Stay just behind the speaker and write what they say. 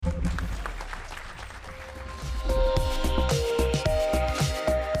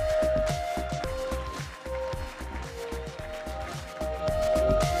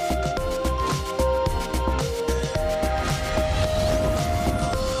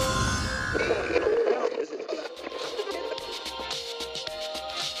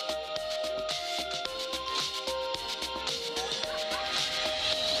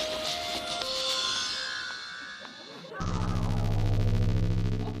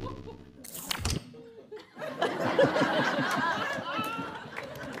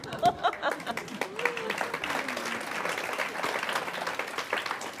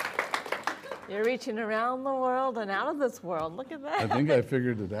reaching around the world and out of this world. Look at that. I think I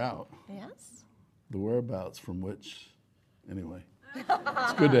figured it out. Yes. The whereabouts from which, anyway.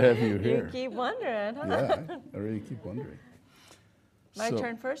 It's good to have you here. You keep wondering, huh? Yeah, I really keep wondering. My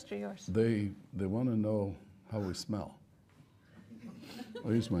turn first or yours? They want to know how we smell. I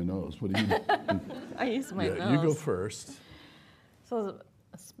use my nose. What do you do? I use my nose. You go first. So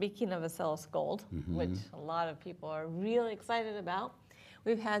speaking of oscilloscope, which a lot of people are really excited about,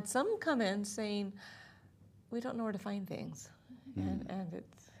 we've had some come in saying, we don't know where to find things. And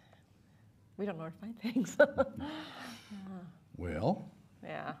we don't know where to find things. Well,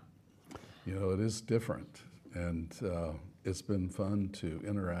 yeah. You know, it is different. And it's been fun to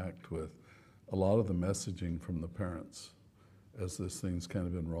interact with a lot of the messaging from the parents as this thing's kind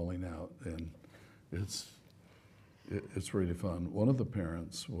of been rolling out. And it's really fun. One of the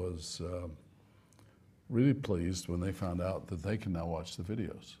parents was really pleased when they found out that they can now watch the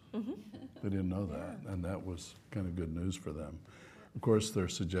videos. They didn't know that, and that was kind of good news for them. Of course, their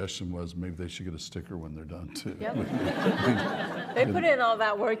suggestion was maybe they should get a sticker when they're done, too. Yep. They put in all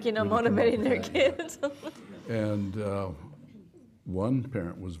that work, you know, motivating their kids. And one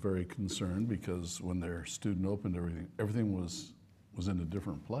parent was very concerned because when their student opened everything was in a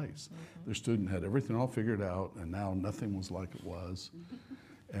different place. Their student had everything all figured out, and now nothing was like it was.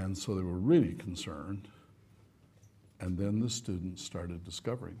 And so they were really concerned. And then the students started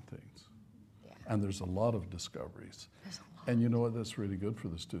discovering things. Yeah. And there's a lot of discoveries. And you know what, that's really good for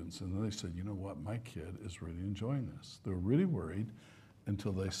the students. And then they said, you know what, my kid is really enjoying this. They were really worried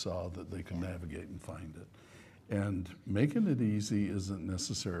until they saw that they could navigate and find it. And making it easy isn't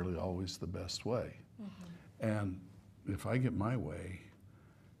necessarily always the best way. And if I get my way,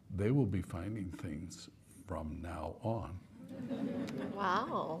 they will be finding things from now on.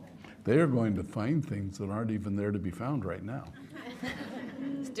 Wow. They are going to find things that aren't even there to be found right now.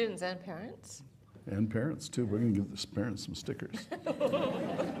 Students and parents. And parents, too. We're going to give the parents some stickers.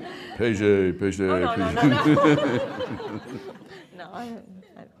 Page, page, Oh, no, no, no, no.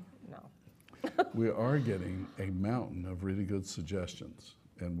 No. We are getting a mountain of really good suggestions,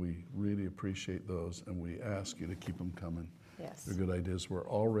 and we really appreciate those, and we ask you to keep them coming. Yes. They're good ideas. We're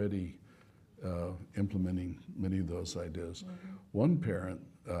already implementing many of those ideas. One parent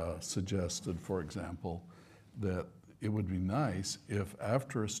suggested, for example, that it would be nice if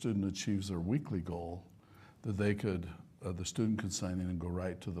after a student achieves their weekly goal, that they could, the student could sign in and go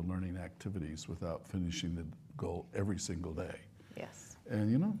right to the learning activities without finishing the goal every single day. Yes.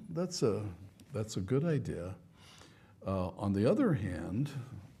 And you know, that's a good idea. On the other hand,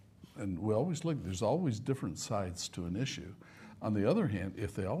 and we always look, there's always different sides to an issue. On the other hand,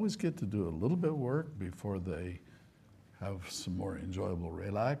 if they always get to do a little bit of work before they have some more enjoyable,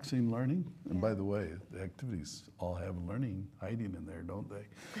 relaxing learning, and by the way, the activities all have learning hiding in there, don't they?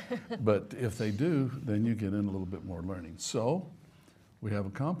 But if they do, then you get in a little bit more learning. So we have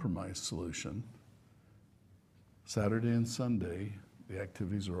a compromise solution. Saturday and Sunday, the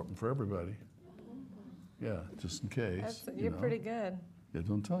activities are open for everybody. Yeah, just in case. You're pretty good. Yeah,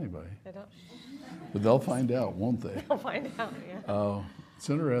 don't tell anybody. They don't. But they'll find out, won't they? They'll find out, yeah. It's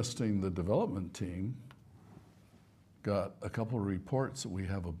interesting, the development team got a couple of reports that we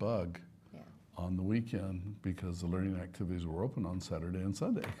have a bug on the weekend because the learning activities were open on Saturday and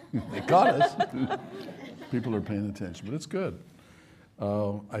Sunday. They caught us. People are paying attention, but it's good.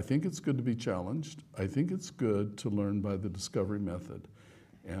 I think it's good to be challenged. I think it's good to learn by the discovery method.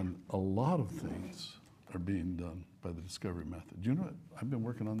 And a lot of things are being done by the discovery method. Do you know what I've been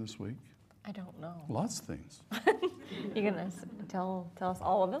working on this week? I don't know. Lots of things. You're going to tell us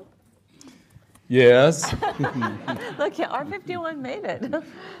all of them? Yes. Look, R51 made it.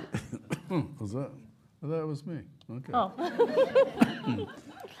 Was that? That was me. Okay. Oh.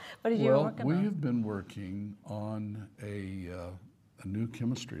 What did you work on? Well, we have been working on a new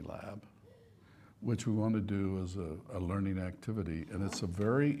chemistry lab, which we want to do as a learning activity. And it's a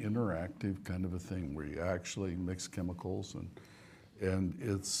very interactive kind of a thing where you actually mix chemicals, and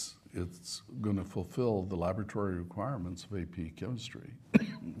it's going to fulfill the laboratory requirements of AP chemistry,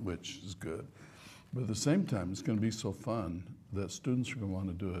 which is good. But at the same time, it's going to be so fun that students are going to want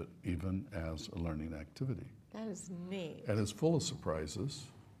to do it even as a learning activity. That is neat. And it's full of surprises.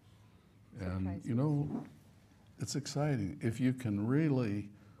 And, you know, it's exciting. If you can really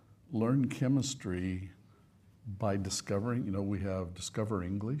learn chemistry by discovering, you know, we have Discover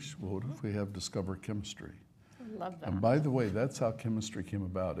English. Well, what if we have Discover Chemistry? I love that. And by the way, that's how chemistry came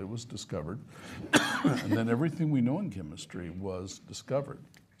about. It was discovered. And then everything we know in chemistry was discovered.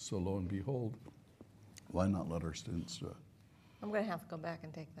 So lo and behold, why not let our students do it? I'm going to have to go back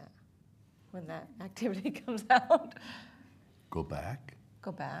and take that when that activity comes out. Go back?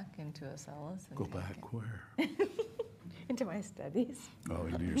 Go back into Acellus. And Go take back it where? into my studies. Oh,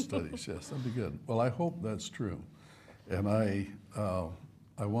 into your studies, yes, that'd be good. Well, I hope that's true. And I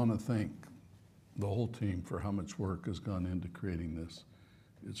want to thank the whole team for how much work has gone into creating this.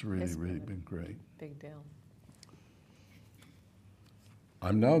 It's really, really been great. Big deal.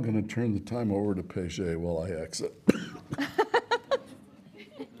 I'm now going to turn the time over to Paget while I exit.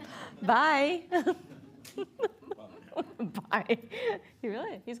 Bye. Bye.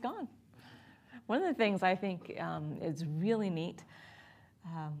 He's gone. One of the things I think is really neat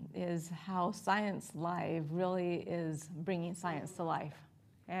is how Science Live really is bringing science to life.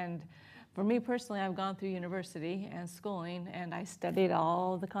 And for me personally, I've gone through university and schooling, and I studied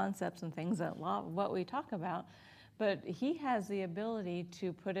all the concepts and things that what we talk about. But he has the ability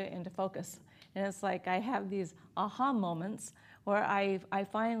to put it into focus. And it's like I have these aha moments where I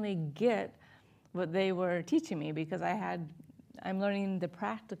finally get what they were teaching me, because I'm learning the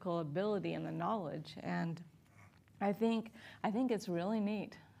practical ability and the knowledge. And I think it's really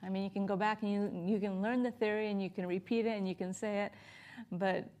neat. I mean, you can go back and you can learn the theory and you can repeat it and you can say it,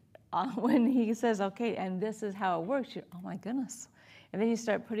 but when he says, okay, and this is how it works, oh my goodness. And then you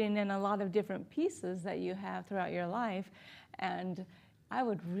start putting in a lot of different pieces that you have throughout your life, and I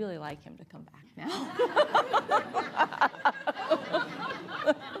would really like him to come back now.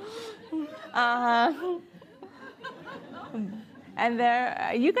 And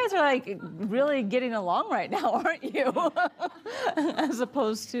you guys are like really getting along right now, aren't you? As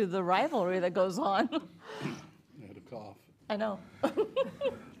opposed to the rivalry that goes on. I had a cough. I know.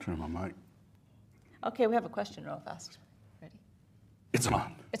 Turn my mic. Okay, we have a question real fast. Ready? It's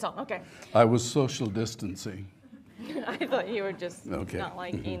on. It's on, okay. I was social distancing. I thought you were just Okay. not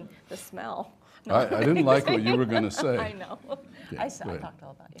liking the smell. No. I didn't like what you were going to say. I know. Okay, I go ahead. talked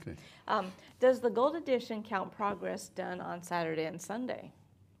all about you. Okay. Does the Gold Edition count progress done on Saturday and Sunday?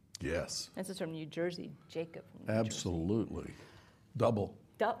 Yes, This is from New Jersey, Jacob. From New absolutely. Double.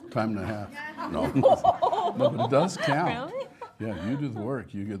 Jersey. Time and a half. No. No, but it does count. Really? Yeah, you do the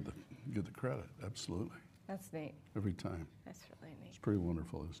work, you get the credit. Absolutely. That's neat. Every time. That's really neat. It's pretty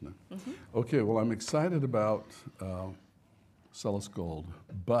wonderful, isn't it? Mm-hmm. Okay, well, I'm excited about Acellus Gold,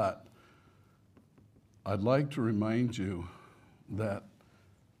 but I'd like to remind you that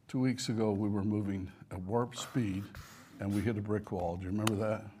 2 weeks ago we were moving at warp speed and we hit a brick wall. Do you remember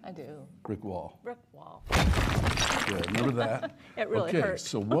that? I do. Brick wall. Brick wall. Yeah, remember that? It really okay, hurt.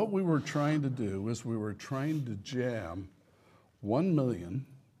 so what we were trying to do is we were trying to jam 1 million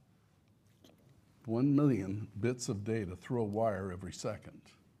bits of data through a wire every second.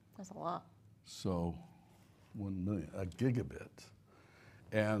 That's a lot. So 1 million, a gigabit.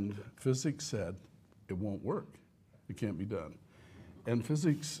 And physics said it won't work. It can't be done. And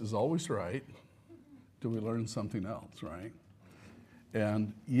physics is always right till we learn something else, right?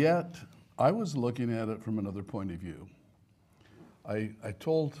 And yet, I was looking at it from another point of view. I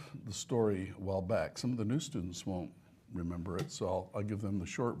told the story a while back. Some of the new students won't remember it, so I'll give them the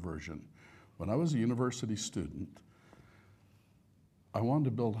short version. When I was a university student, I wanted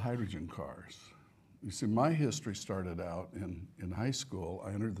to build hydrogen cars. You see, my history started out in high school.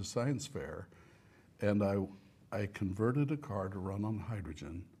 I entered the science fair, and I converted a car to run on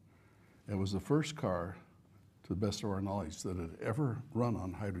hydrogen. It was the first car, to the best of our knowledge, that had ever run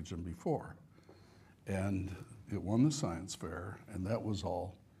on hydrogen before. And it won the science fair, and that was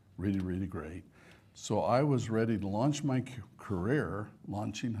all really, really great. So I was ready to launch my career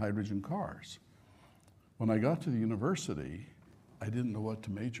launching hydrogen cars. When I got to the university, I didn't know what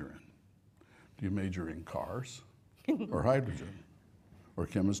to major in. Do you major in cars or hydrogen or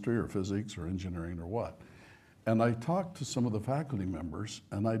chemistry or physics or engineering or what? And I talked to some of the faculty members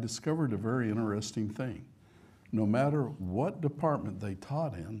and I discovered a very interesting thing. No matter what department they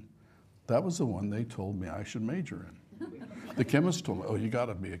taught in, that was the one they told me I should major in. The chemist told me, oh, you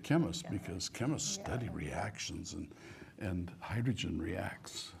gotta be a chemist because chemists study reactions and hydrogen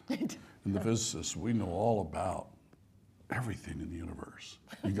reacts. And the physicists, we know all about everything in the universe.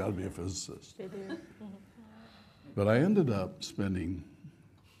 You gotta be a physicist. They do. But I ended up spending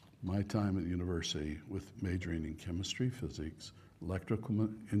my time at the university with majoring in chemistry, physics, electrical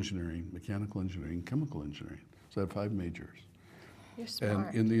engineering, mechanical engineering, chemical engineering. So I had 5 majors. You're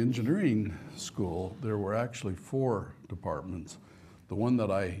smart. And in the engineering school, there were actually 4 departments. The one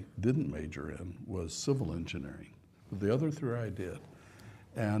that I didn't major in was civil engineering, but the other 3 I did.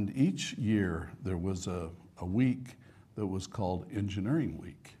 And each year there was a week that was called Engineering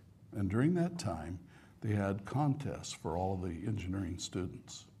Week. And during that time, they had contests for all of the engineering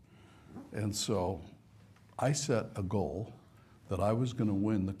students. And so I set a goal that I was going to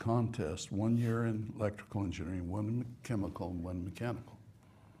win the contest 1 year in electrical engineering, 1 in chemical, and 1 mechanical.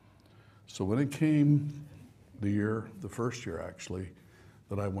 So when it came the first year actually,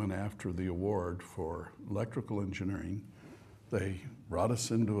 that I went after the award for electrical engineering, they brought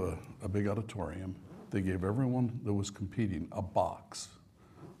us into a big auditorium. They gave everyone that was competing a box.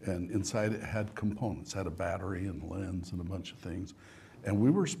 And inside it had components, had a battery and lens and a bunch of things. And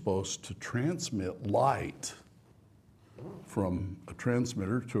we were supposed to transmit light from a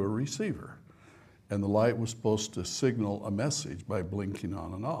transmitter to a receiver. And the light was supposed to signal a message by blinking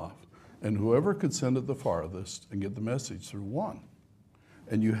on and off. And whoever could send it the farthest and get the message through won.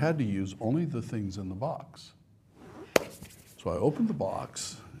 And you had to use only the things in the box. So I opened the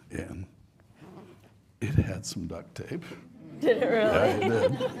box and it had some duct tape. Did it really? Yeah,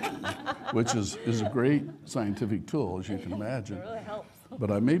 it did. Which is a great scientific tool, as you can imagine. It really helps.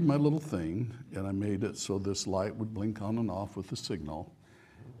 But I made my little thing, and I made it so this light would blink on and off with the signal.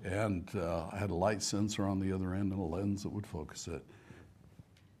 And I had a light sensor on the other end and a lens that would focus it.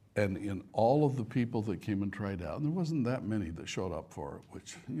 And in all of the people that came and tried out, and there wasn't that many that showed up for it,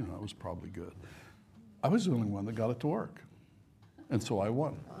 which, you know, was probably good. I was the only one that got it to work. And so I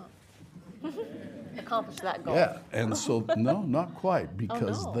won. Wow. Accomplished that goal. Yeah, and so, no, not quite,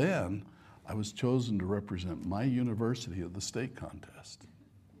 because no. then I was chosen to represent my university at the state contest.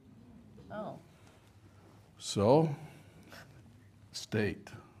 Oh. So, state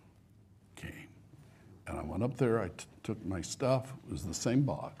came, and I went up there, I took my stuff, it was the same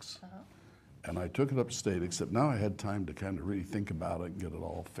box, and I took it up to state, except now I had time to kind of really think about it and get it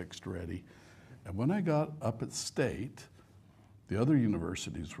all fixed ready. And when I got up at state, the other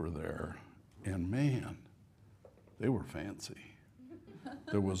universities were there, and man, they were fancy.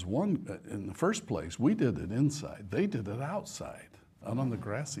 There was one, in the first place, we did it inside. They did it outside, out on the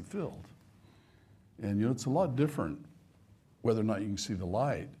grassy field. And you know, it's a lot different whether or not you can see the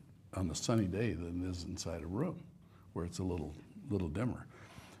light on a sunny day than it is inside a room, where it's a little dimmer.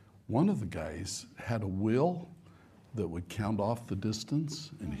 One of the guys had a wheel that would count off the distance,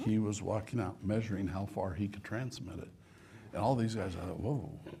 and he was walking out measuring how far he could transmit it. And all these guys, I thought,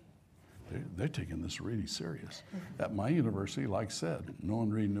 whoa, they're taking this really serious. At my university, like I said, no one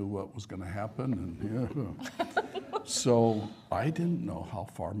really knew what was going to happen. And yeah. So I didn't know how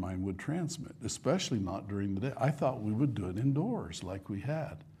far mine would transmit, especially not during the day. I thought we would do it indoors like we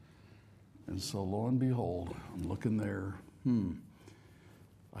had. And so lo and behold, I'm looking there,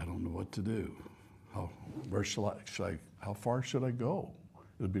 I don't know what to do. How far should I go?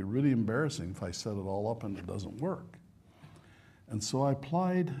 It would be really embarrassing if I set it all up and it doesn't work. And so I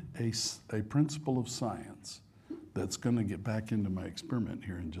applied a principle of science that's going to get back into my experiment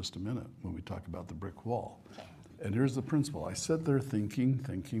here in just a minute when we talk about the brick wall. And here's the principle. I sat there thinking,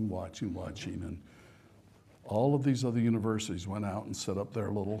 watching, and all of these other universities went out and set up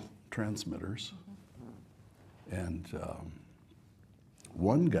their little transmitters. And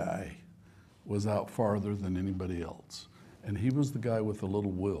one guy was out farther than anybody else. And he was the guy with the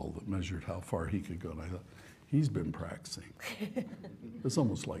little wheel that measured how far he could go. And I thought, he's been practicing. It's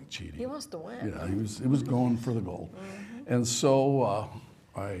almost like cheating. He wants to win. Yeah, he was going for the gold. And so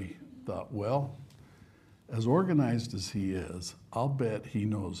I thought, well, as organized as he is, I'll bet he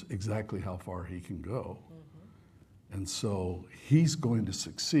knows exactly how far he can go. And so he's going to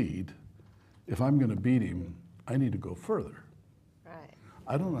succeed. If I'm going to beat him, I need to go further. Right.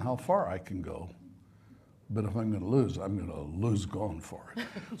 I don't know how far I can go, but if I'm going to lose, I'm going to lose going for it.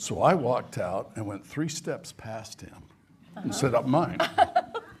 So I walked out and went 3 steps past him and set up mine.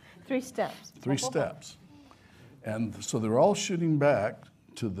 3 steps. 3 steps. And so they were all shooting back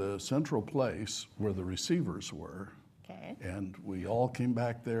to the central place where the receivers were. Okay. And we all came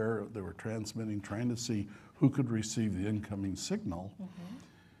back there. They were transmitting, trying to see who could receive the incoming signal.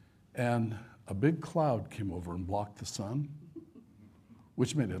 And a big cloud came over and blocked the sun,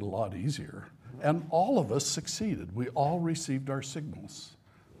 which made it a lot easier. And all of us succeeded. We all received our signals,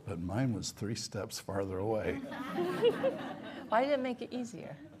 but mine was 3 steps farther away. Why did it make it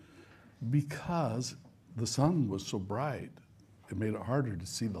easier? Because the sun was so bright, it made it harder to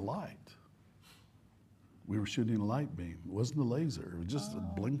see the light. We were shooting a light beam. It wasn't a laser. It was just a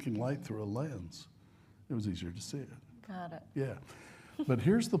blinking light through a lens. It was easier to see it. Got it. Yeah. But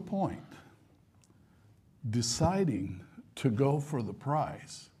here's the point. Deciding to go for the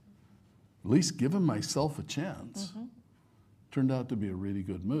prize, at least giving myself a chance, turned out to be a really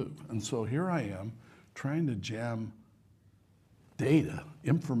good move. And so here I am trying to jam data,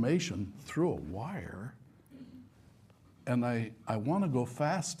 information through a wire, and I want to go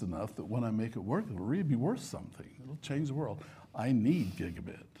fast enough that when I make it work, it'll really be worth something. It'll change the world. I need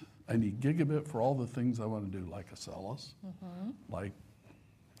Gigabit. I need Gigabit for all the things I want to do, like Acellus, like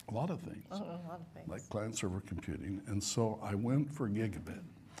a lot of things, A lot of things. like client-server computing. And so I went for Gigabit.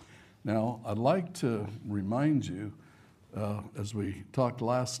 Now, I'd like to remind you, as we talked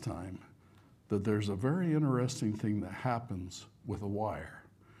last time, that there's a very interesting thing that happens with a wire.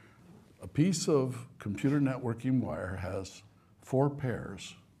 A piece of computer networking wire has 4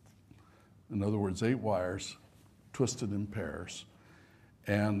 pairs, in other words, 8 wires twisted in pairs.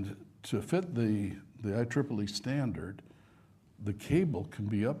 And to fit the IEEE standard, the cable can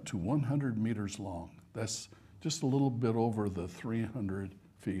be up to 100 meters long. That's just a little bit over the 300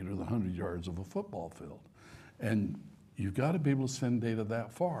 feet or the 100 yards of a football field. And you've got to be able to send data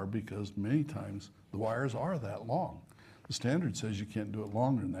that far because many times the wires are that long. The standard says you can't do it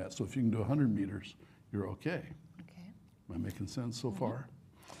longer than that. So if you can do 100 meters, you're okay. Okay. Am I making sense so far?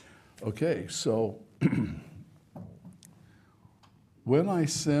 Okay, so when I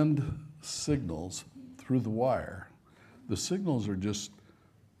send signals through the wire, the signals are just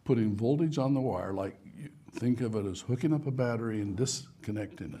putting voltage on the wire, like think of it as hooking up a battery and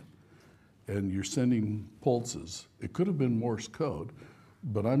disconnecting it. And you're sending pulses. It could have been Morse code,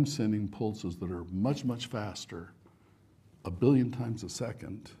 but I'm sending pulses that are much, much faster, 1 billion times a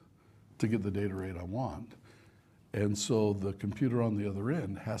second, to get the data rate I want. And so the computer on the other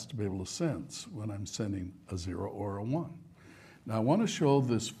end has to be able to sense when I'm sending a 0 or a 1. Now I want to show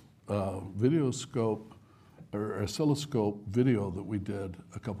this videoscope or oscilloscope video that we did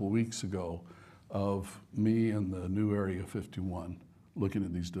a couple weeks ago of me and the new Area 51 looking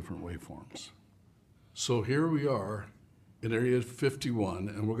at these different waveforms. So here we are in Area 51,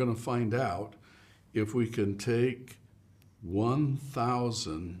 and we're going to find out if we can take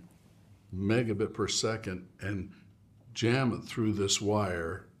 1,000 megabit per second and jam it through this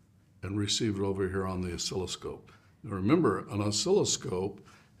wire and receive it over here on the oscilloscope. Now remember, an oscilloscope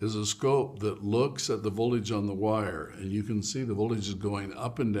is a scope that looks at the voltage on the wire, and you can see the voltage is going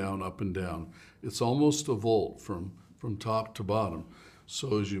up and down, up and down. It's almost a volt from top to bottom.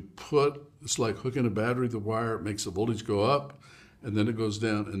 So as you it's like hooking a battery to the wire, it makes the voltage go up, and then it goes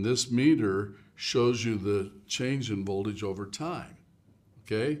down. And this meter shows you the change in voltage over time,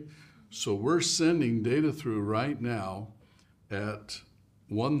 okay? So we're sending data through right now at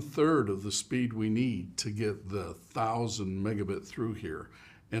 1/3 of the speed we need to get the 1,000 megabit through here.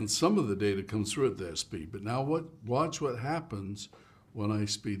 And some of the data comes through at that speed. But now watch what happens when I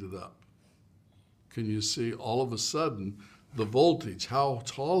speed it up. Can you see all of a sudden the voltage, how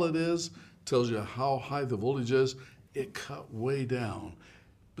tall it is, tells you how high the voltage is. It cut way down.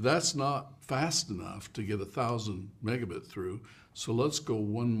 But that's not fast enough to get 1,000 megabit through. So let's go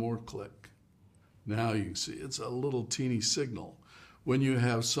one more click. Now you can see it's a little teeny signal. When you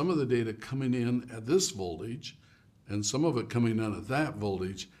have some of the data coming in at this voltage and some of it coming in at that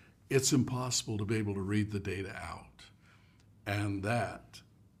voltage, it's impossible to be able to read the data out. And that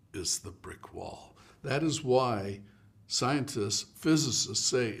is the brick wall. That is why scientists, physicists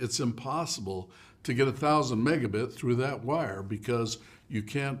say it's impossible to get 1,000 megabit through that wire because you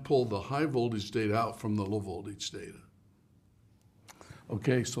can't pull the high voltage data out from the low voltage data.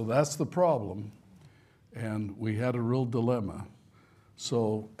 Okay, so that's the problem. And we had a real dilemma.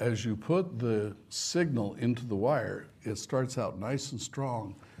 So as you put the signal into the wire, it starts out nice and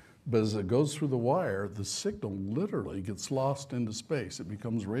strong, but as it goes through the wire, the signal literally gets lost into space. It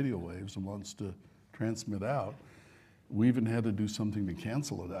becomes radio waves and wants to transmit out. We even had to do something to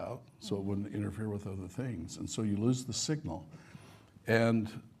cancel it out so it wouldn't interfere with other things. And so you lose the signal.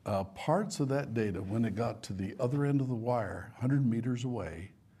 And parts of that data, when it got to the other end of the wire, 100 meters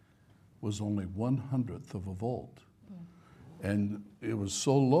away, was only 1/100th of a volt. And it was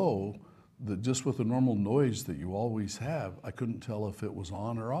so low that just with the normal noise that you always have, I couldn't tell if it was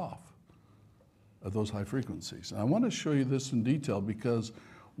on or off at those high frequencies. And I want to show you this in detail because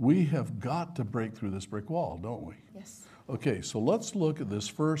we have got to break through this brick wall, don't we? Yes. Okay, so let's look at this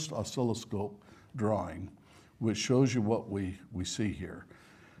first oscilloscope drawing, which shows you what we see here.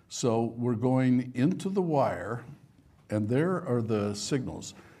 So we're going into the wire, and there are the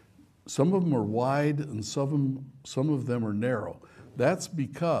signals. Some of them are wide and some of them are narrow. That's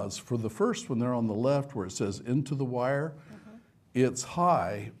because for the first one there on the left where it says into the wire, it's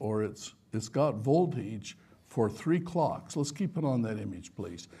high or it's got voltage for 3 clocks. Let's keep it on that image,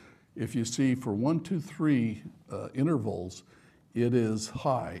 please. If you see for 1, 2, 3 intervals, it is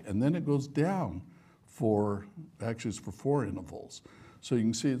high, and then it goes down actually it's for 4 intervals. So you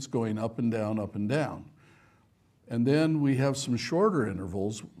can see it's going up and down, up and down. And then we have some shorter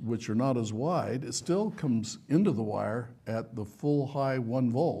intervals, which are not as wide. It still comes into the wire at the full high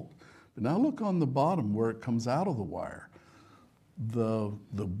 1 volt. But now look on the bottom where it comes out of the wire. The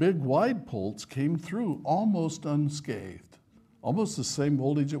big wide pulse came through almost unscathed, almost the same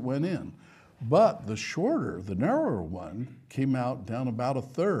voltage it went in. But the shorter, the narrower one came out down about a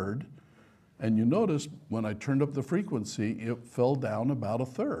third. And you notice when I turned up the frequency, it fell down about a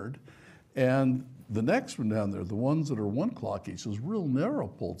third. And the next one down there, the ones that are 1 clock each, those real narrow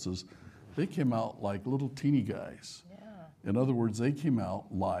pulses, they came out like little teeny guys. Yeah. In other words, they came out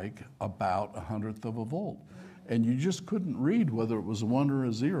like about 1/100th of a volt. And you just couldn't read whether it was a 1 or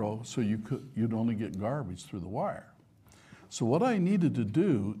a 0, so you'd only get garbage through the wire. So what I needed to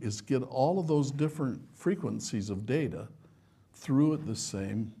do is get all of those different frequencies of data through at the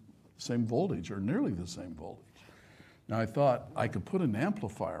same voltage, or nearly the same voltage. Now I thought I could put an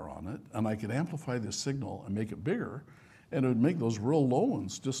amplifier on it, and I could amplify the signal and make it bigger, and it would make those real low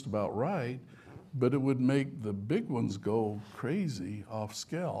ones just about right, but it would make the big ones go crazy off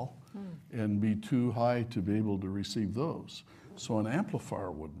scale and be too high to be able to receive those. So an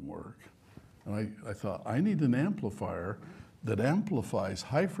amplifier wouldn't work. And I thought, I need an amplifier that amplifies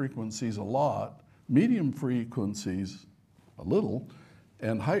high frequencies a lot, medium frequencies a little,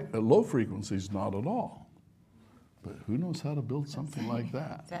 and low frequencies not at all. But who knows how to build something like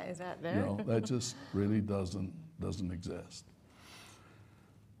that? Is that there? You know, that just really doesn't exist.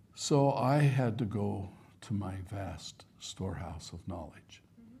 So I had to go to my vast storehouse of knowledge.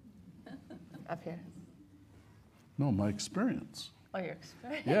 Up here. No, my experience. Oh, your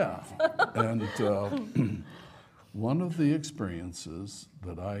experience. Yeah. And one of the experiences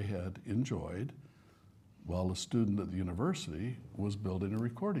that I had enjoyed while a student at the university was building a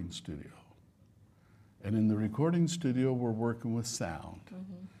recording studio. And in the recording studio, we're working with sound.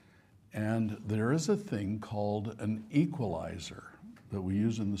 And there is a thing called an equalizer that we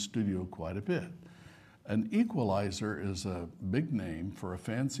use in the studio quite a bit. An equalizer is a big name for a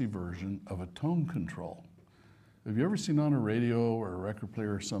fancy version of a tone control. Have you ever seen on a radio or a record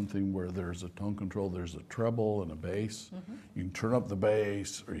player or something where there's a tone control, there's a treble and a bass? You can turn up the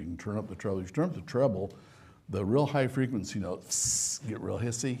bass or you can turn up the treble. If you turn up the treble, the real high frequency notes get real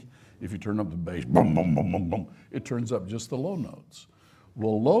hissy. If you turn up the bass, boom, boom, boom, boom, boom, it turns up just the low notes.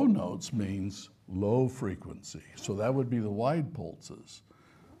 Well, low notes means low frequency. So that would be the wide pulses.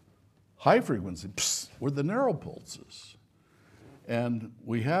 High frequency were the narrow pulses. And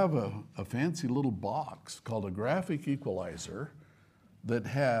we have a fancy little box called a graphic equalizer that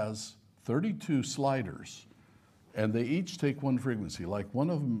has 32 sliders, and they each take one frequency. Like one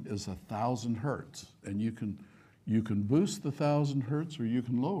of them is 1,000 hertz, and you can boost the 1,000 hertz or you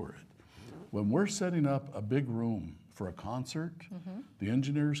can lower it. When we're setting up a big room for a concert, the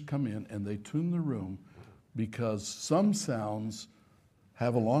engineers come in and they tune the room because some sounds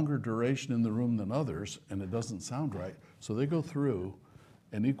have a longer duration in the room than others, and it doesn't sound right. So they go through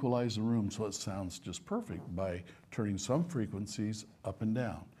and equalize the room so it sounds just perfect by turning some frequencies up and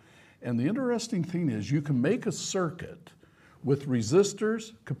down. And the interesting thing is you can make a circuit with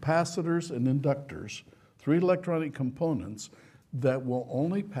resistors, capacitors, and inductors, 3 electronic components that will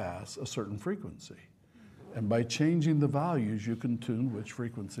only pass a certain frequency. And by changing the values, you can tune which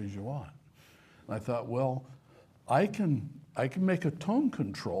frequencies you want. And I thought, well, I can make a tone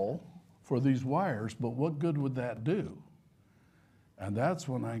control for these wires, but what good would that do? And that's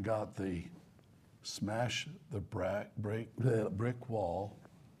when I got the smash the brick wall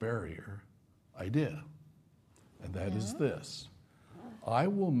barrier idea. And that is this. I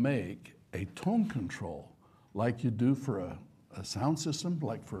will make a tone control like you do for a sound system,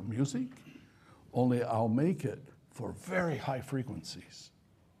 like for music, only I'll make it for very high frequencies,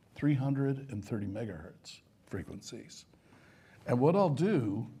 330 megahertz frequencies. And what I'll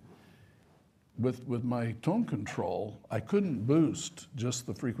do with my tone control, I couldn't boost just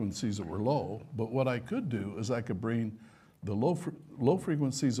the frequencies that were low, but what I could do is I could bring the low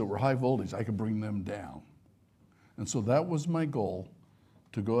frequencies that were high voltage, I could bring them down. And so that was my goal,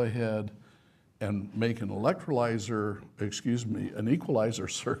 to go ahead and make an an equalizer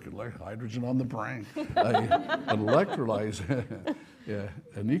circuit, like hydrogen on the brain,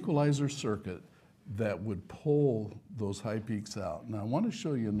 an equalizer circuit that would pull those high peaks out. Now I want to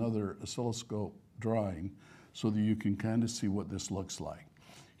show you another oscilloscope drawing so that you can kind of see what this looks like.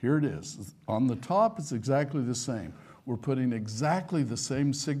 Here it is. On the top, it's exactly the same. We're putting exactly the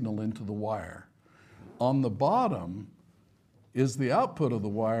same signal into the wire. On the bottom is the output of the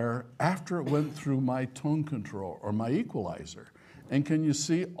wire after it went through my tone control or my equalizer. And can you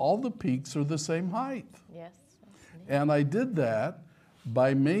see all the peaks are the same height? Yes. And I did that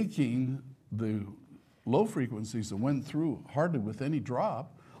by making the low frequencies that went through hardly with any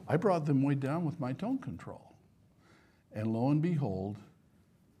drop, I brought them way down with my tone control. And lo and behold,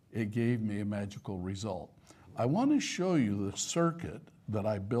 it gave me a magical result. I want to show you the circuit that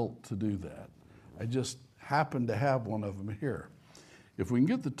I built to do that. I just happen to have one of them here. If we can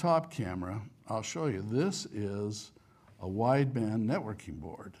get the top camera, I'll show you. This is a wideband networking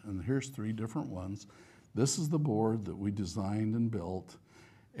board, and here's 3 different ones. This is the board that we designed and built,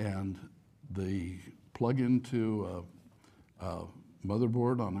 and they plug into a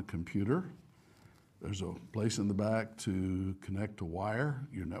motherboard on a computer. There's a place in the back to connect a wire,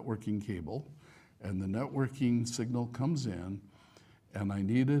 your networking cable, and the networking signal comes in, and I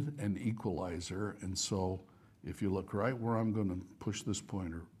needed an equalizer, and so if you look right where I'm going to push this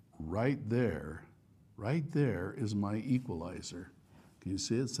pointer, right there is my equalizer. Can you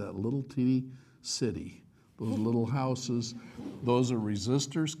see it? It's that little teeny city, those little houses. Those are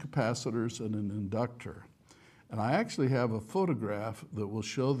resistors, capacitors, and an inductor. And I actually have a photograph that will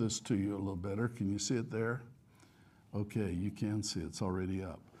show this to you a little better. Can you see it there? Okay, you can see it's already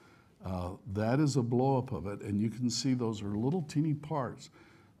up. That is a blow-up of it, and you can see those are little teeny parts.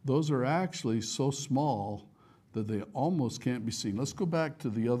 Those are actually so small that they almost can't be seen. Let's go back to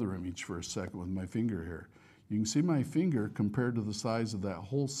the other image for a second with my finger here. You can see my finger compared to the size of that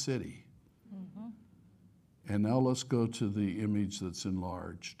whole city. Mm-hmm. And now let's go to the image that's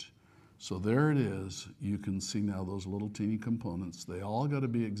enlarged. So there it is. You can see now those little teeny components. They all got to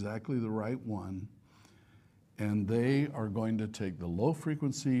be exactly the right one. And they are going to take the low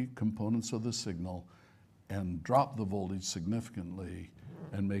frequency components of the signal and drop the voltage significantly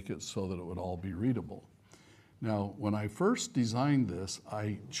and make it so that it would all be readable. Now, when I first designed this,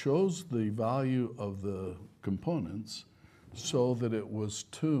 I chose the value of the components so that it was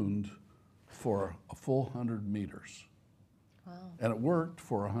tuned for a full 100 meters. Wow. And it worked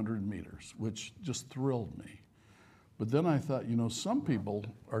for 100 meters, which just thrilled me. But then I thought, you know, some people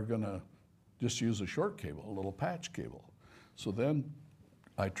are going to just use a short cable, a little patch cable. So then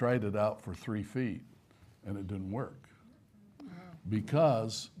I tried it out for 3 feet, and it didn't work. Wow.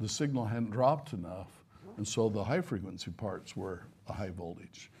 Because the signal hadn't dropped enough. And so the high frequency parts were a high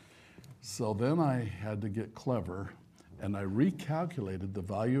voltage. So then I had to get clever, and I recalculated the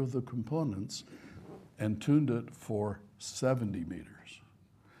value of the components and tuned it for 70 meters.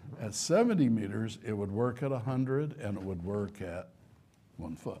 At 70 meters, it would work at 100, and it would work at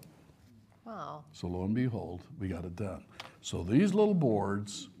 1 foot. Wow. So lo and behold, we got it done. So these little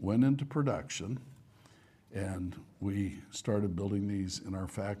boards went into production, and we started building these in our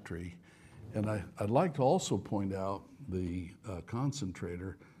factory. And I'd like to also point out the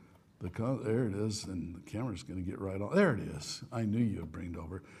concentrator. There it is, and the camera's going to get right on. There it is. I knew you'd bring it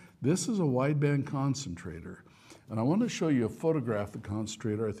over. This is a wideband concentrator. And I want to show you a photograph of the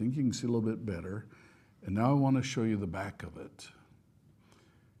concentrator. I think you can see a little bit better. And now I want to show you the back of it.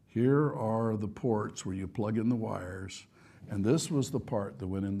 Here are the ports where you plug in the wires. And this was the part that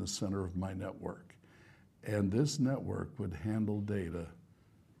went in the center of my network. And this network would handle data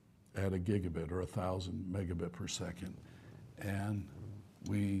at a gigabit or 1,000 megabit per second. And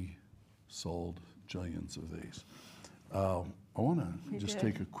we sold jillions of these. I want to just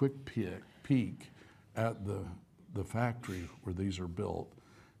take a quick peek at the factory where these are built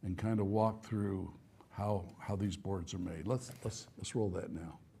and kind of walk through how these boards are made. Let's roll that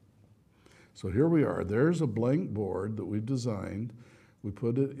now. So here we are. There's a blank board that we've designed. We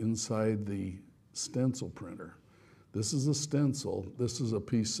put it inside the stencil printer. This is a stencil. This is a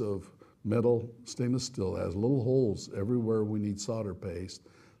piece of metal stainless steel. It has little holes everywhere we need solder paste.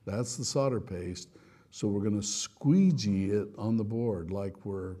 That's the solder paste. So we're going to squeegee it on the board like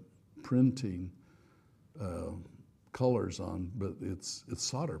we're printing colors on, but it's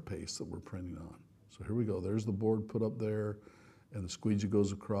solder paste that we're printing on. So here we go. There's the board put up there, and the squeegee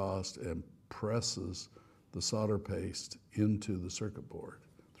goes across and presses the solder paste into the circuit board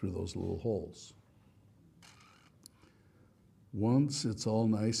through those little holes. Once it's all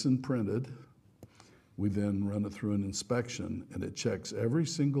nice and printed, we then run it through an inspection, and it checks every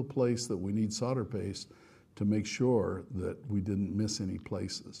single place that we need solder paste to make sure that we didn't miss any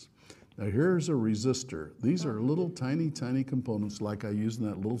places. Now here's a resistor. These are little tiny components like I used in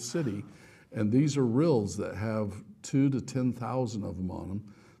that little city, and these are reels that have 2,000 to 10,000 of them on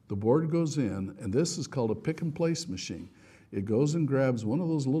them. The board goes in, and this is called a pick and place machine. It goes and grabs one of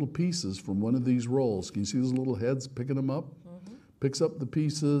those little pieces from one of these rolls. Can you see those little heads picking them up? Picks up the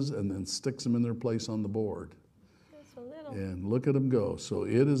pieces and then sticks them in their place on the board. Just a little. And look at them go. So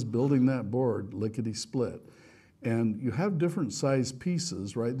it is building that board lickety-split. And you have different size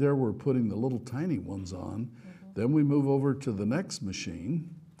pieces. Right there we're putting the little tiny ones on. Then we move over to the next machine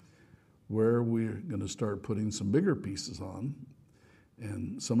where we're going to start putting some bigger pieces on.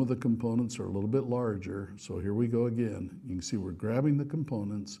 And some of the components are a little bit larger. So here we go again. You can see we're grabbing the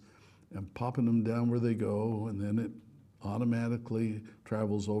components and popping them down where they go, and then it automatically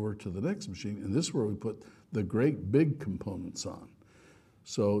travels over to the next machine. And this is where we put the great big components on.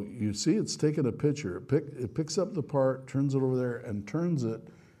 So you see it's taking a picture. It picks up the part, turns it over there, and turns it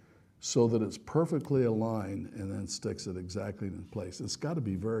so that it's perfectly aligned, and then sticks it exactly in place. It's got to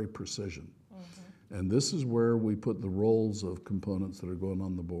be very precision. And this is where we put the rolls of components that are going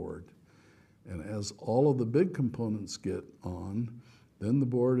on the board. And as all of the big components get on, then the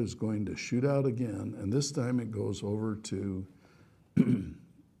board is going to shoot out again, and this time it goes over to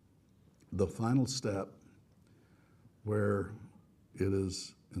the final step where it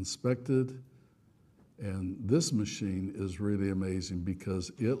is inspected. And this machine is really amazing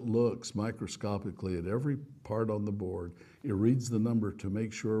because it looks microscopically at every part on the board. It reads the number to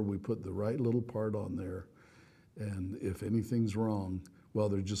make sure we put the right little part on there. And if anything's wrong, well,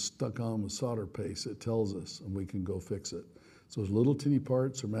 they're just stuck on with solder paste, it tells us, and we can go fix it. So those little teeny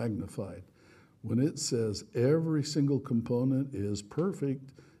parts are magnified. When it says every single component is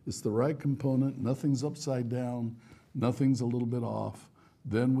perfect, it's the right component, nothing's upside down, nothing's a little bit off,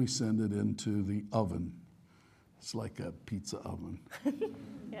 then we send it into the oven. It's like a pizza oven.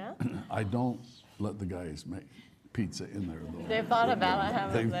 Yeah? I don't let the guys make pizza in there, though. They've thought about it,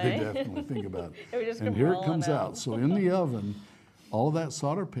 haven't They definitely think about It would it. just And come here it rolling comes out. out. So in the oven, all that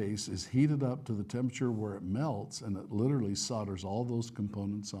solder paste is heated up to the temperature where it melts, and it literally solders all those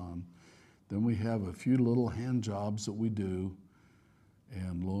components on. Then we have a few little hand jobs that we do,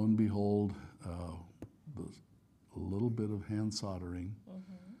 and lo and behold, a little bit of hand soldering.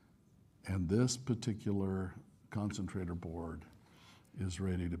 And this particular concentrator board is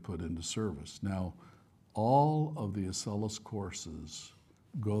ready to put into service. Now, all of the Acellus courses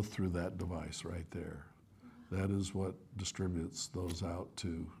go through that device right there. That is what distributes those out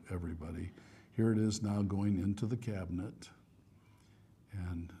to everybody. Here it is now going into the cabinet.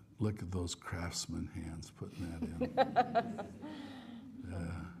 And look at those craftsman hands putting that in.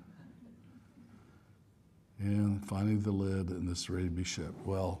 And finally the lid, and it's ready to be shipped.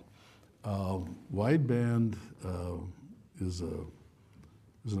 Well, wideband is an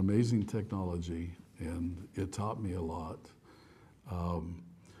amazing technology, and it taught me a lot.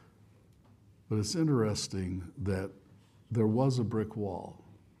 But it's interesting that there was a brick wall.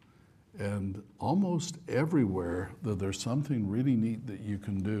 And almost everywhere that there's something really neat that you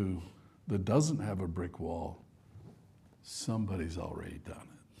can do that doesn't have a brick wall, somebody's already done it.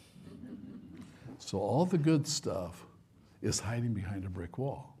 So all the good stuff is hiding behind a brick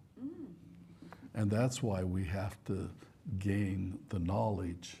wall. And that's why we have to gain the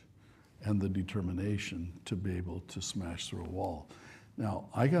knowledge and the determination to be able to smash through a wall. Now,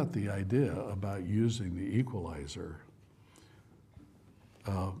 I got the idea about using the equalizer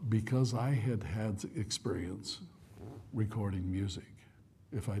because I had had experience recording music.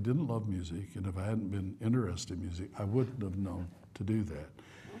 If I didn't love music and if I hadn't been interested in music, I wouldn't have known to do that.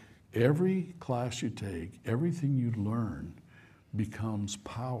 Every class you take, everything you learn becomes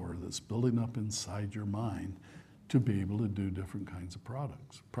power that's building up inside your mind to be able to do different kinds of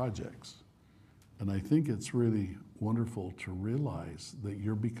projects. And I think it's really wonderful to realize that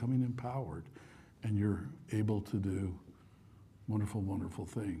you're becoming empowered and you're able to do wonderful, wonderful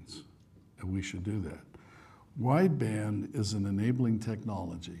things. And we should do that. Wideband is an enabling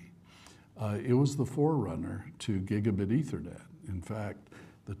technology. It was the forerunner to Gigabit Ethernet. In fact,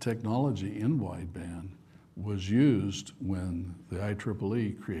 the technology in wideband was used when the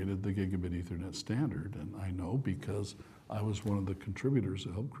IEEE created the Gigabit Ethernet standard, and I know because I was one of the contributors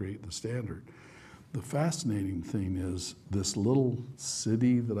that helped create the standard. The fascinating thing is this little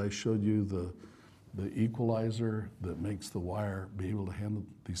city that I showed you, the equalizer that makes the wire be able to handle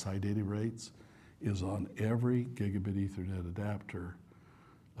these high data rates, is on every Gigabit Ethernet adapter,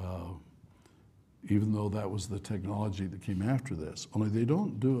 even though that was the technology that came after this. Only they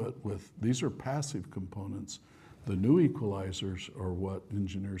don't do it with, these are passive components. The new equalizers are what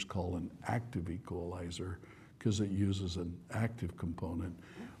engineers call an active equalizer because it uses an active component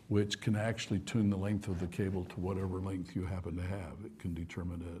which can actually tune the length of the cable to whatever length you happen to have. It can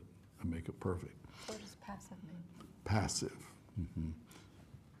determine it and make it perfect. What does passive mean? Passive.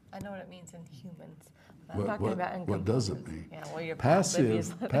 I know what it means in humans. I'm talking about in what does it components. mean? Yeah, well, you're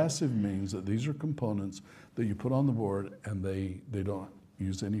Passive means that these are components that you put on the board and they don't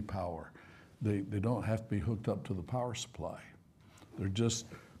use any power. They don't have to be hooked up to the power supply. They're just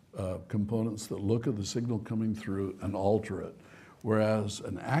components that look at the signal coming through and alter it. Whereas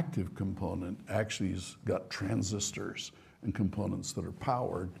an active component actually has got transistors and components that are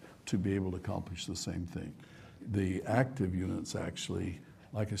powered to be able to accomplish the same thing. The active units actually,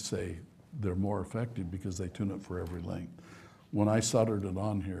 like I say, they're more effective because they tune it for every length. When I soldered it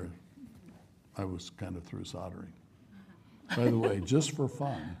on here, I was kind of through soldering. By the way, just for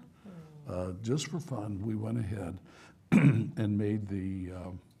fun, we went ahead and made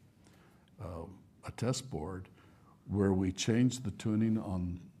a test board where we changed the tuning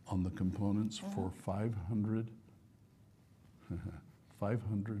on the components for 500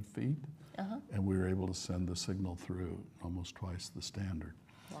 feet, and we were able to send the signal through almost twice the standard.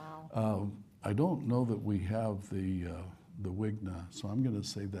 Wow. I don't know that we have the WIGNA, so I'm going to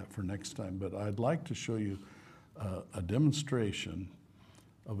save that for next time, but I'd like to show you a demonstration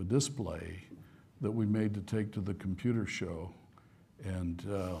of a display that we made to take to the computer show, and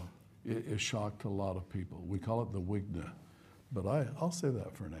it shocked a lot of people. We call it the WIGNA, but I'll save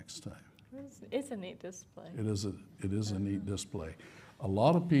that for next time. It's a neat display. It is a neat display. A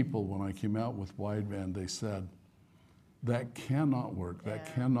lot of people, when I came out with wideband, they said, that cannot work,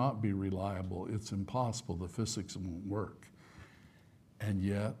 that cannot be reliable, it's impossible, the physics won't work. And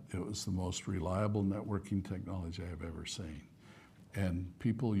yet, it was the most reliable networking technology I've ever seen. And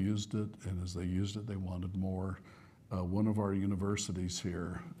people used it, and as they used it, they wanted more. One of our universities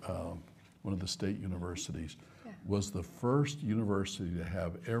here, one of the state universities, was the first university to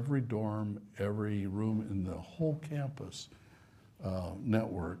have every dorm, every room in the whole campus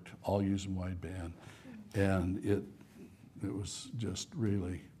networked, all using wideband. And it was just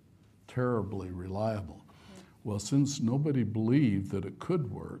really terribly reliable. Well, since nobody believed that it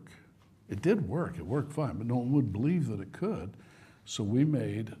could work, it did work, it worked fine, but no one would believe that it could. So we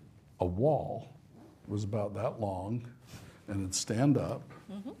made a wall, it was about that long, and it'd stand up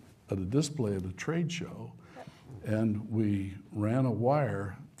at a display at a trade show, and we ran a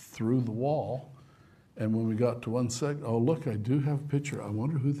wire through the wall, and when we got to one segment, oh look, I do have a picture, I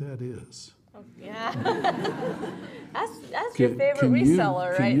wonder who that is. Oh, yeah. that's your favorite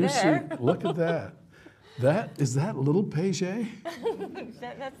reseller right there. See, look at that. Is that little Paget?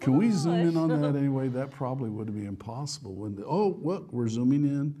 Can we zoom in on that anyway? That probably would be impossible. Oh, look, we're zooming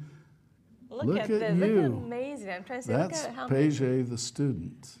in. Look at this. you. Look amazing. I'm trying to say, That's look at how Paget, the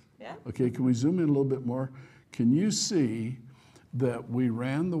student. Yeah. Okay, can we zoom in a little bit more? Can you see that we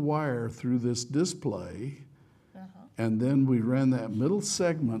ran the wire through this display, and then we ran that middle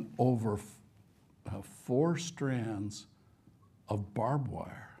segment over 4 strands of barbed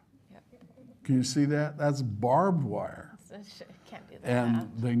wire? Can you see that? That's barbed wire. Can't do that.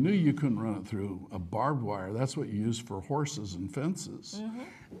 And they knew you couldn't run it through a barbed wire. That's what you use for horses and fences.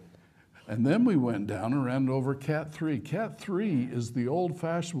 And then we went down and ran it over Cat 3. Cat 3 is the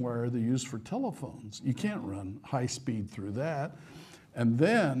old-fashioned wire they use for telephones. You can't run high speed through that. And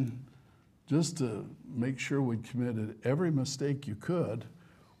then, just to make sure we committed every mistake you could,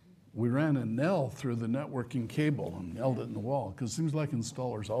 we ran a nail through the networking cable and nailed it in the wall, because it seems like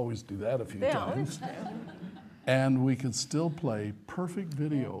installers always do that a few times. And we could still play perfect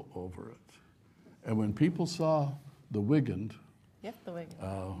video over it. And when people saw the Wigand,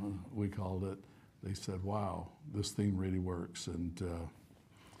 we called it, they said, wow, this thing really works. And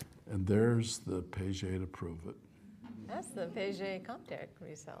there's the Paget to prove it. That's the Paget Comtech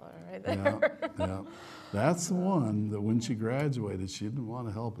reseller right there. Yeah. That's the one that when she graduated, she didn't want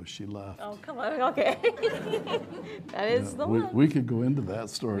to help us. She left. Oh, come on. Okay. That is the one. We could go into that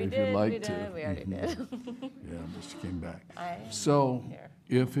story if you'd like to. We already did. Yeah, but she came back. So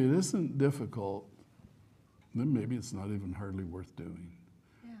if it isn't difficult, then maybe it's not even hardly worth doing.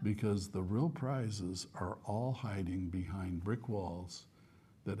 Because the real prizes are all hiding behind brick walls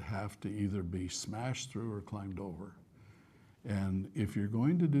that have to either be smashed through or climbed over. And if you're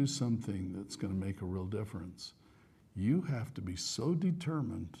going to do something that's going to make a real difference, you have to be so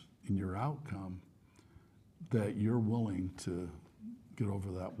determined in your outcome that you're willing to get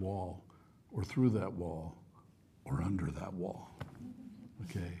over that wall, or through that wall, or under that wall.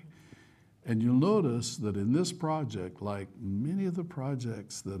 Okay? And you'll notice that in this project, like many of the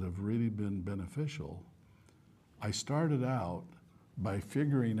projects that have really been beneficial, I started out by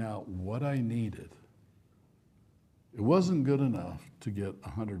figuring out what I needed. It wasn't good enough to get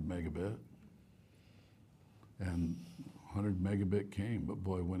 100 megabit, and 100 megabit came, but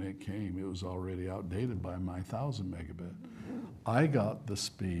boy, when it came, it was already outdated by my 1,000 megabit. I got the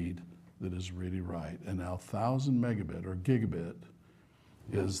speed that is really right, and now 1,000 megabit, or gigabit,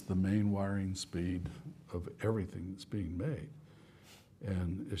 is the main wiring speed of everything that's being made.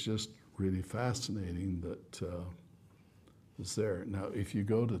 And it's just really fascinating that it's there. Now, if you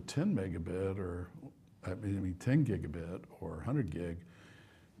go to 10 megabit, or 10 gigabit or 100 gig,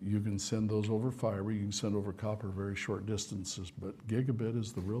 you can send those over fiber, you can send over copper very short distances, but gigabit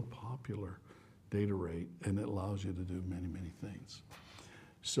is the real popular data rate, and it allows you to do many, many things.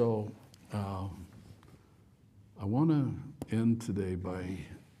 So I want to end today by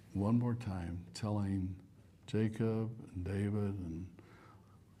one more time telling Jacob and David and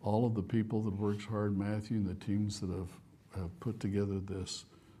all of the people that works hard, Matthew and the teams that have put together this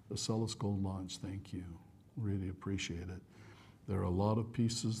Acellus Gold launch, thank you. Really appreciate it. There are a lot of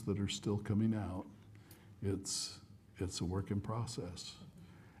pieces that are still coming out. It's a work in process.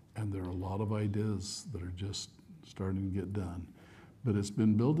 And there are a lot of ideas that are just starting to get done. But it's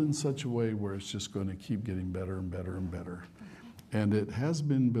been built in such a way where it's just going to keep getting better and better and better. And it has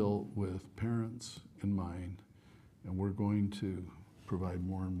been built with parents in mind, and we're going to provide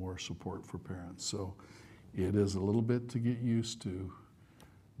more and more support for parents. So it is a little bit to get used to,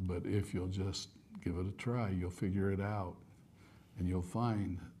 but if you'll just give it a try, you'll figure it out, and you'll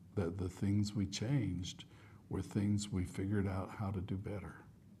find that the things we changed were things we figured out how to do better.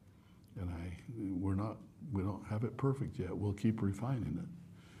 And we don't have it perfect yet. We'll keep refining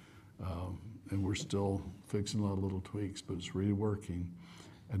it. And we're still fixing a lot of little tweaks, but it's really working.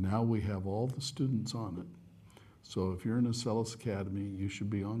 And now we have all the students on it. So if you're in Acellus Academy, you should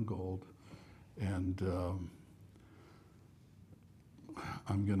be on Gold. And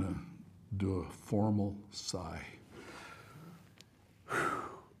I'm gonna do a formal sigh.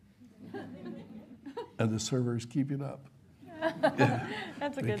 And the server is keeping up.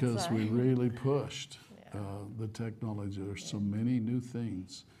 That's a good Because sign. we really pushed the technology. There's so many new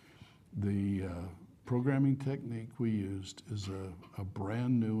things. The programming technique we used is a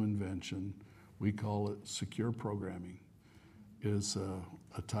brand new invention. We call it secure programming. It is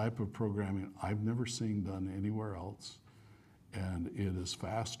a type of programming I've never seen done anywhere else. And it is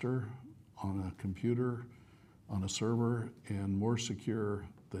faster on a computer, on a server, and more secure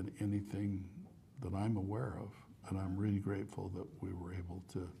than anything that I'm aware of. And I'm really grateful that we were able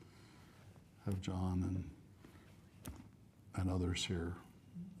to have John and others here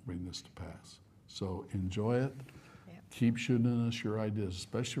bring this to pass. So enjoy it. Yep. Keep shooting us your ideas,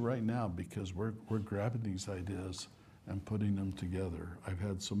 especially right now, because we're grabbing these ideas and putting them together. I've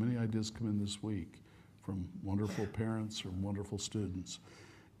had so many ideas come in this week from wonderful parents, from wonderful students.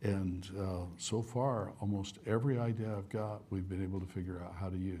 And so far, almost every idea I've got, we've been able to figure out how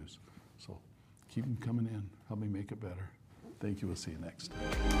to use. So keep them coming in. Help me make it better. Thank you. We'll see you next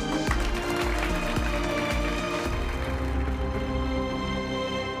time.